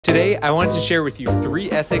Today, I wanted to share with you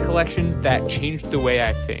 3 essay collections that changed the way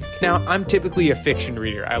I think. Now, I'm typically a fiction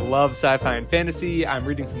reader. I love sci-fi and fantasy. I'm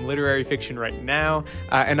reading some literary fiction right now,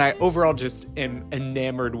 and I overall just am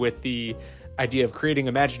enamored with the idea of creating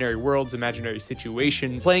imaginary worlds, imaginary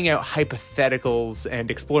situations, playing out hypotheticals,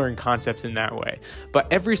 and exploring concepts in that way.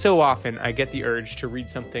 But every so often, I get the urge to read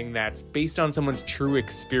something that's based on someone's true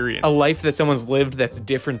experience, a life that someone's lived that's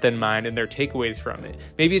different than mine and their takeaways from it.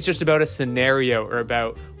 Maybe it's just about a scenario or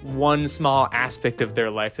about one small aspect of their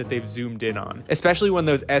life that they've zoomed in on. Especially when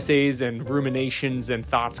those essays and ruminations and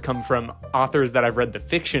thoughts come from authors that I've read the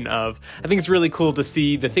fiction of, I think it's really cool to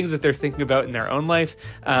see the things that they're thinking about in their own life,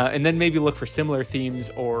 and then maybe look for similar themes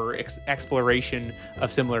or exploration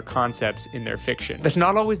of similar concepts in their fiction. That's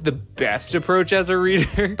not always the best approach as a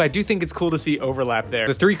reader, but I do think it's cool to see overlap there.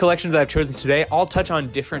 The 3 collections I've chosen today all touch on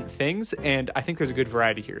different things, and I think there's a good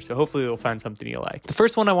variety here, so hopefully you'll find something you like. The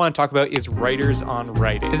first one I want to talk about is Writers on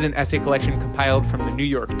Writing. This is an essay collection compiled from the New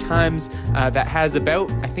York Times that has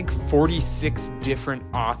about, I think, 46 different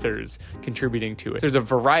authors contributing to it. There's a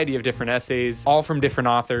variety of different essays, all from different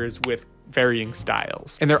authors with varying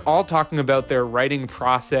styles. And they're all talking about their writing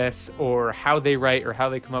process or how they write or how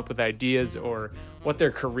they come up with ideas or what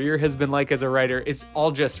their career has been like as a writer. It's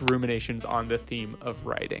all just ruminations on the theme of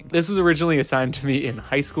writing. This was originally assigned to me in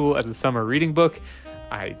high school as a summer reading book.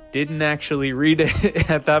 I didn't actually read it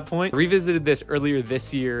at that point. I revisited this earlier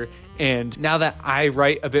this year, and now that I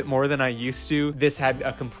write a bit more than I used to, this had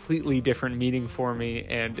a completely different meaning for me,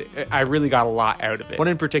 and I really got a lot out of it. One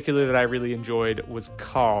in particular that I really enjoyed was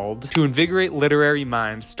called "To Invigorate Literary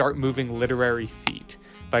Minds, Start Moving Literary Feet"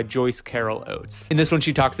 by Joyce Carol Oates. In this one,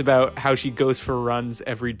 she talks about how she goes for runs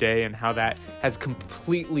every day and how that has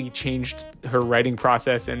completely changed her writing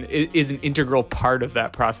process and is an integral part of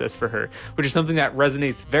that process for her, which is something that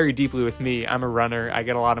resonates very deeply with me. I'm a runner. I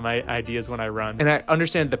get a lot of my ideas when I run, and I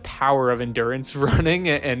understand the power of endurance running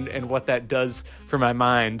and what that does for my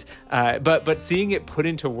mind. But seeing it put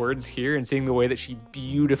into words here and seeing the way that she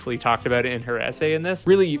beautifully talked about it in her essay in this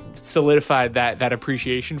really solidified that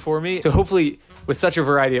appreciation for me. So hopefully, with such a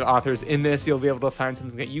variety of authors in this, you'll be able to find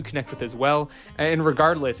something that you connect with as well. And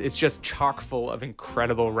regardless, it's just chock full of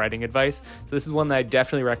incredible writing advice. So this is one that I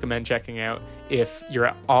definitely recommend checking out if you're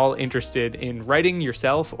at all interested in writing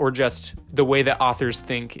yourself or just the way that authors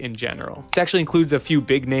think in general. This actually includes a few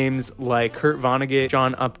big names like Kurt Vonnegut,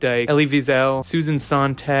 John Updike, Elie Wiesel, Susan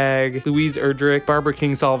Sontag, Louise Erdrich, Barbara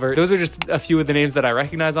Kingsolver. Those are just a few of the names that I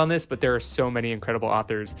recognize on this, but there are so many incredible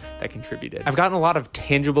authors that contributed. I've gotten a lot of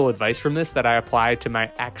tangible advice from this that I apply to my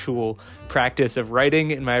actual practice of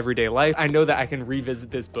writing in my everyday life. I know that I can revisit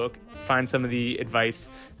this book, find some of the advice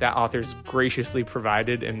that authors graciously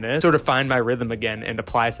provided in this, sort of find my rhythm again and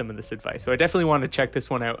apply some of this advice. So I definitely want to check this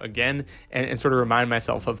one out again and sort of remind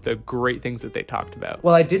myself of the great things that they talked about.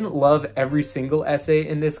 While I didn't love every single essay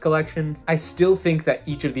in this collection, I still think that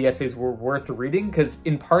each of the essays were worth reading because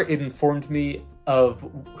in part it informed me of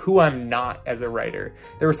who I'm not as a writer.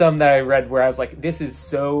 There were some that I read where I was like, this is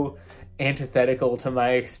so antithetical to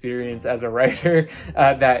my experience as a writer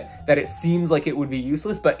that it seems like it would be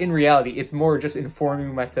useless, but in reality it's more just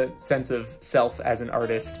informing my sense of self as an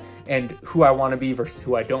artist and who I want to be versus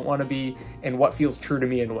who I don't want to be and what feels true to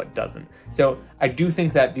me and what doesn't. So I do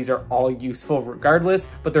think that these are all useful regardless,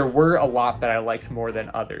 but there were a lot that I liked more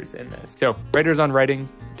than others in this. So Writers on Writing,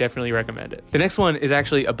 definitely recommend it. The next one is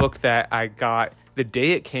actually a book that I got the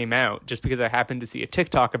day it came out, just because I happened to see a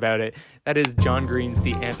TikTok about it. That is John Green's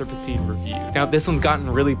The Anthropocene Reviewed. Now, this one's gotten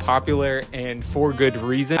really popular and for good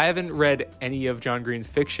reason. I haven't read any of John Green's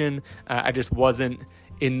fiction. I just wasn't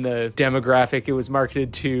in the demographic it was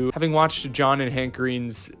marketed to. Having watched John and Hank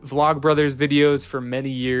Green's Vlogbrothers videos for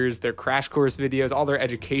many years, their crash course videos, all their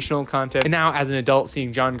educational content, and now as an adult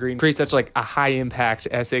seeing John Green create such like a high impact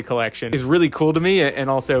essay collection is really cool to me,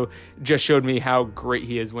 and also just showed me how great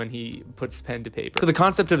he is when he puts pen to paper. So the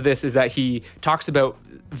concept of this is that he talks about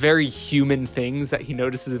very human things that he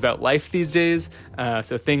notices about life these days.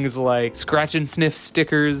 So things like scratch and sniff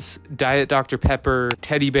stickers, Diet Dr. Pepper,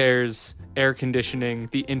 teddy bears, air conditioning,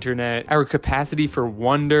 the internet, our capacity for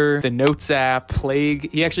wonder, the Notes app, plague.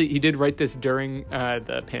 He did write this during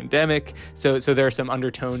the pandemic, so there are some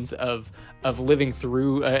undertones of living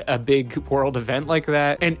through a big world event like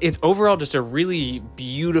that. And it's overall just a really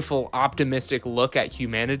beautiful, optimistic look at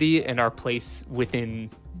humanity and our place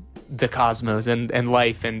within the cosmos and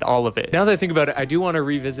life and all of it. Now that I think about it, I do want to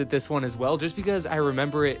revisit this one as well, just because I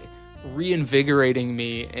remember it reinvigorating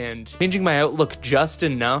me and changing my outlook just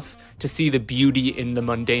enough to see the beauty in the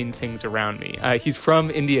mundane things around me. He's from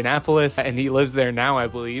Indianapolis and he lives there now, I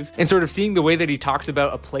believe. And sort of seeing the way that he talks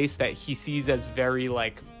about a place that he sees as very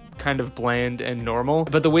like kind of bland and normal,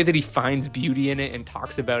 but the way that he finds beauty in it and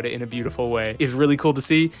talks about it in a beautiful way is really cool to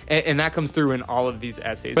see, and that comes through in all of these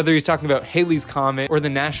essays. Whether he's talking about Halley's Comet or the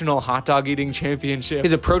National Hot Dog Eating Championship,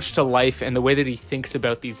 his approach to life and the way that he thinks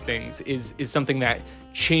about these things is something that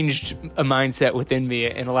changed a mindset within me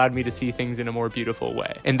and allowed me to see things in a more beautiful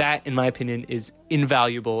way. And that, in my opinion, is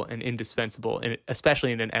invaluable and indispensable,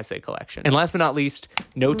 especially in an essay collection. And last but not least,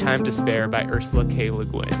 No Time to Spare by Ursula K. Le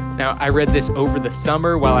Guin. Now, I read this over the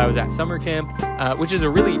summer while I was at summer camp, which is a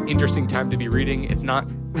really interesting time to be reading. It's not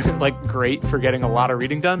like great for getting a lot of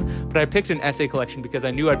reading done, but I picked an essay collection because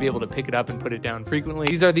I knew I'd be able to pick it up and put it down frequently.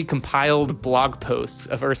 These are the compiled blog posts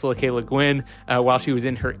of Ursula K. Le Guin while she was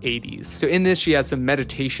in her 80s. So in this, she has some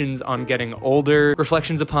meditations on getting older,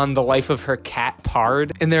 reflections upon the life of her cat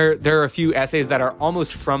Pard, and there are a few essays that are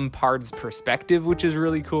almost from Pard's perspective, which is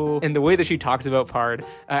really cool. And the way that she talks about Pard,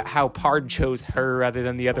 how Pard chose her rather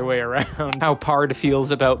than the other way around, how Pard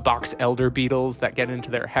feels about box elder beetles that get into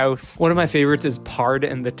their house. One of my favorites is Pard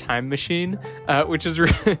and the Time Machine, which is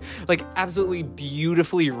like absolutely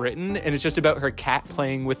beautifully written, and it's just about her cat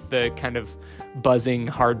playing with the kind of buzzing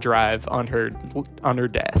hard drive on her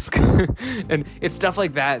desk. And it's stuff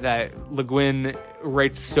like that Le Guin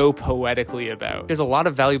writes so poetically about. There's a lot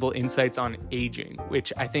of valuable insights on aging,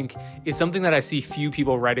 which I think is something that I see few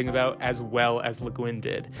people writing about as well as Le Guin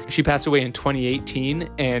did. She passed away in 2018,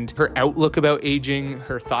 and her outlook about aging,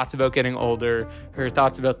 her thoughts about getting older, her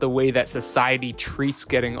thoughts about the way that society treats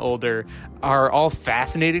getting older are all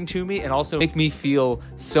fascinating to me and also make me feel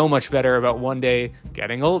so much better about one day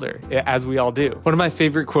getting older, as we all do. One of my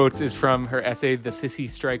favorite quotes is from her essay, The Sissy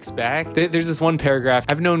Strikes Back. There's this one paragraph: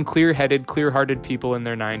 I've known clear-headed, clear-hearted people in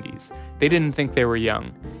their 90s. They didn't think they were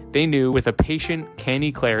young. They knew with a patient,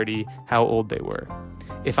 canny clarity how old they were.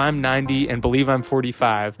 If I'm 90 and believe I'm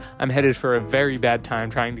 45, I'm headed for a very bad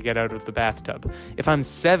time trying to get out of the bathtub. If I'm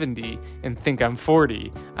 70 and think I'm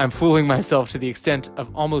 40, I'm fooling myself to the extent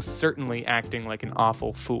of almost certainly acting like an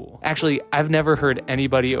awful fool. Actually, I've never heard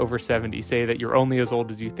anybody over 70 say that you're only as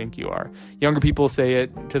old as you think you are. Younger people say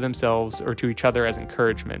it to themselves or to each other as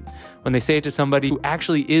encouragement. When they say it to somebody who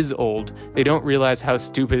actually is old, they don't realize how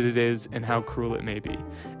stupid it is and how cruel it may be.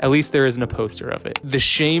 At least there isn't a poster of it. The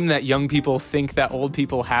shame that young people think that old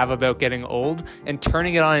people have about getting old, and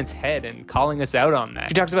turning it on its head and calling us out on that.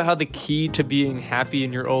 She talks about how the key to being happy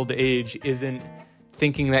in your old age isn't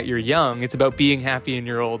thinking that you're young, it's about being happy in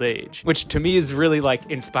your old age, which to me is really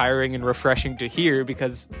like inspiring and refreshing to hear,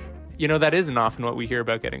 because you know, that isn't often what we hear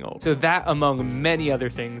about getting old. So that, among many other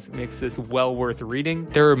things, makes this well worth reading.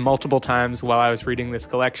 There were multiple times while I was reading this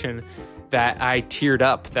collection that I teared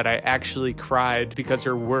up, that I actually cried because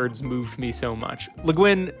her words moved me so much. Le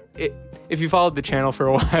Guin, if you followed the channel for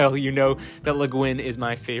a while, you know that Le Guin is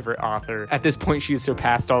my favorite author. At this point, she's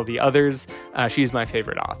surpassed all the others. She's my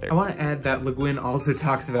favorite author. I want to add that Le Guin also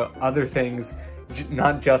talks about other things,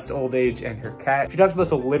 not just old age and her cat. She talks about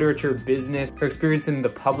the literature business, her experience in the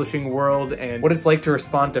publishing world, and what it's like to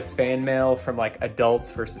respond to fan mail from like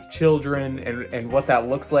adults versus children, and what that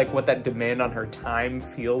looks like, what that demand on her time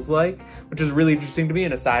feels like, which is really interesting to me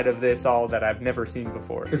and a side of this all that I've never seen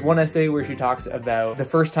before. There's one essay where she talks about the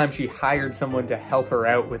first time she hired someone to help her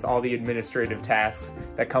out with all the administrative tasks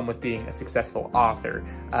that come with being a successful author,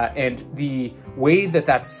 and the way that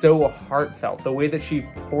that's so heartfelt, the way that she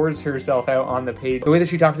pours herself out on the page, the way that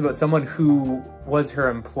she talks about someone who was her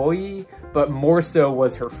employee, but more so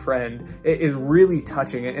was her friend, it is really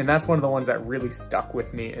touching. And that's one of the ones that really stuck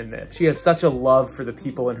with me in this. She has such a love for the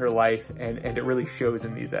people in her life, and it really shows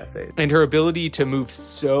in these essays. And her ability to move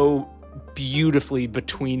so beautifully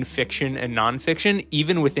between fiction and nonfiction,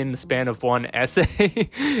 even within the span of one essay,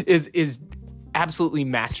 is absolutely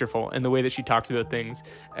masterful, and the way that she talks about things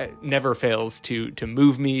never fails to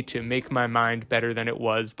move me, to make my mind better than it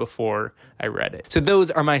was before I read it. So those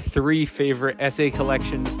are my 3 favorite essay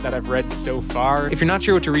collections that I've read so far. If you're not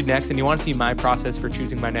sure what to read next and you want to see my process for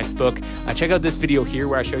choosing my next book, check out this video here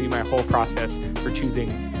where I show you my whole process for choosing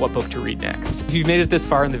what book to read next. If you've made it this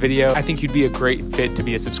far in the video, I think you'd be a great fit to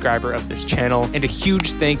be a subscriber of this channel, and a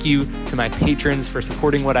huge thank you to my patrons for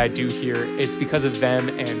supporting what I do here. It's because of them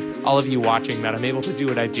and all of you watching that I'm able to do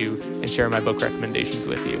what I do and share my book recommendations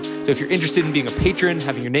with you. So if you're interested in being a patron,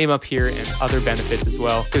 having your name up here, and other benefits as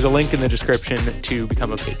well, there's a link in the description to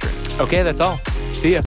become a patron. Okay, that's all. See ya.